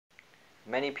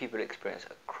Many people experience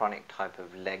a chronic type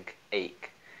of leg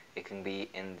ache. It can be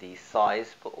in the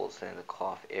thighs but also in the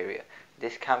calf area.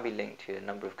 This can be linked to a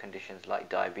number of conditions like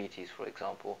diabetes, for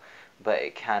example, but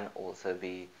it can also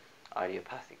be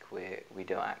idiopathic, where we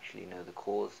don't actually know the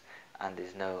cause and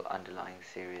there's no underlying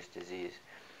serious disease.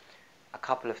 A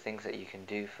couple of things that you can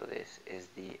do for this is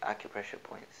the acupressure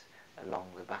points along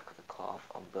the back of the calf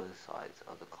on both sides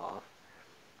of the calf,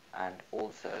 and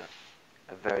also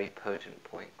a very potent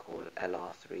point called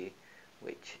LR3,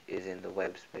 which is in the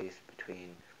web space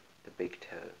between the big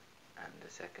toe and the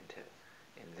second toe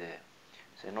in there.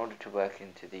 So in order to work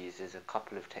into these, there's a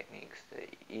couple of techniques. The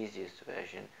easiest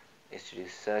version is to do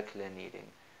circular kneading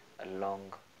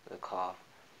along the calf,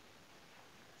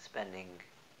 spending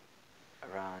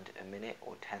around a minute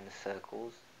or 10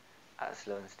 circles at a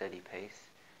slow and steady pace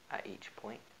at each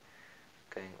point,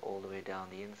 going all the way down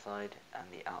the inside and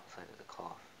the outside of the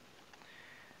calf.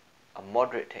 A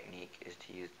moderate technique is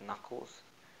to use knuckles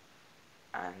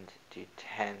and do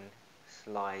 10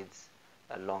 slides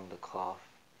along the calf,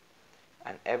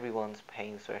 and everyone's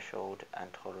pain threshold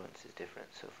and tolerance is different.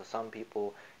 So for some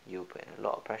people you'll put in a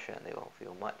lot of pressure and they won't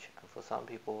feel much, and for some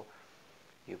people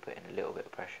you put in a little bit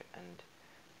of pressure and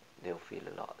they'll feel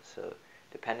a lot. So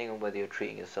depending on whether you're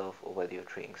treating yourself or whether you're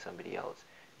treating somebody else,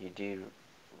 you do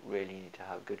really need to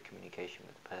have good communication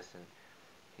with the person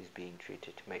who's being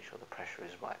treated to make sure the pressure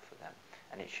is right for them,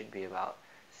 and it should be about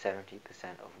 70%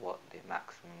 of what the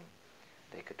maximum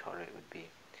they could tolerate would be.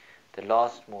 The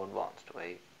last more advanced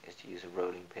way is to use a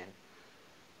rolling pin,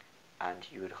 and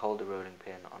you would hold the rolling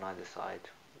pin on either side,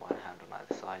 one hand on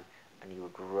either side, and you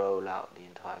would roll out the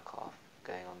entire calf,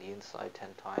 going on the inside 10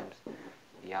 times,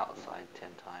 the outside 10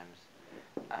 times,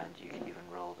 and you can even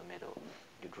roll the middle.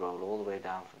 You'd roll all the way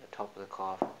down from the top of the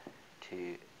calf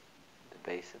to the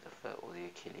base of the foot or the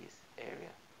Achilles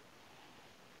area.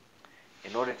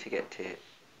 In order to get to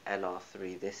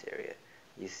LR3, this area,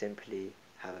 you simply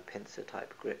have a pincer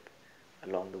type grip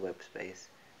along the web space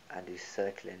and do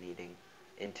circular kneading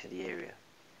into the area.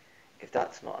 If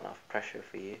that's not enough pressure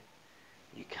for you,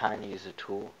 you can use a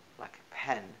tool like a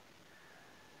pen,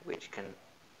 which can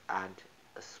add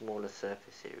a smaller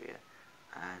surface area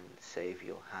and save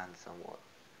your hand somewhat,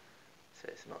 so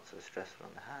it's not so stressful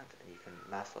on the hand, and you can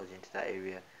massage into that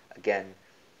area, again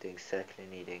doing circular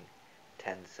kneading,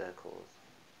 10 circles,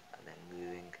 and then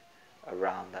moving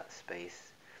around that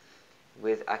space.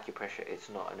 With acupressure, it's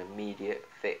not an immediate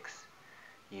fix.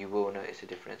 You will notice a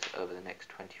difference over the next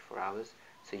 24 hours,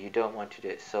 so you don't want to do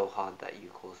it so hard that you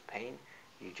cause pain.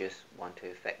 You just want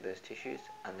to affect those tissues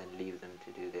and then leave them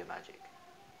to do their magic.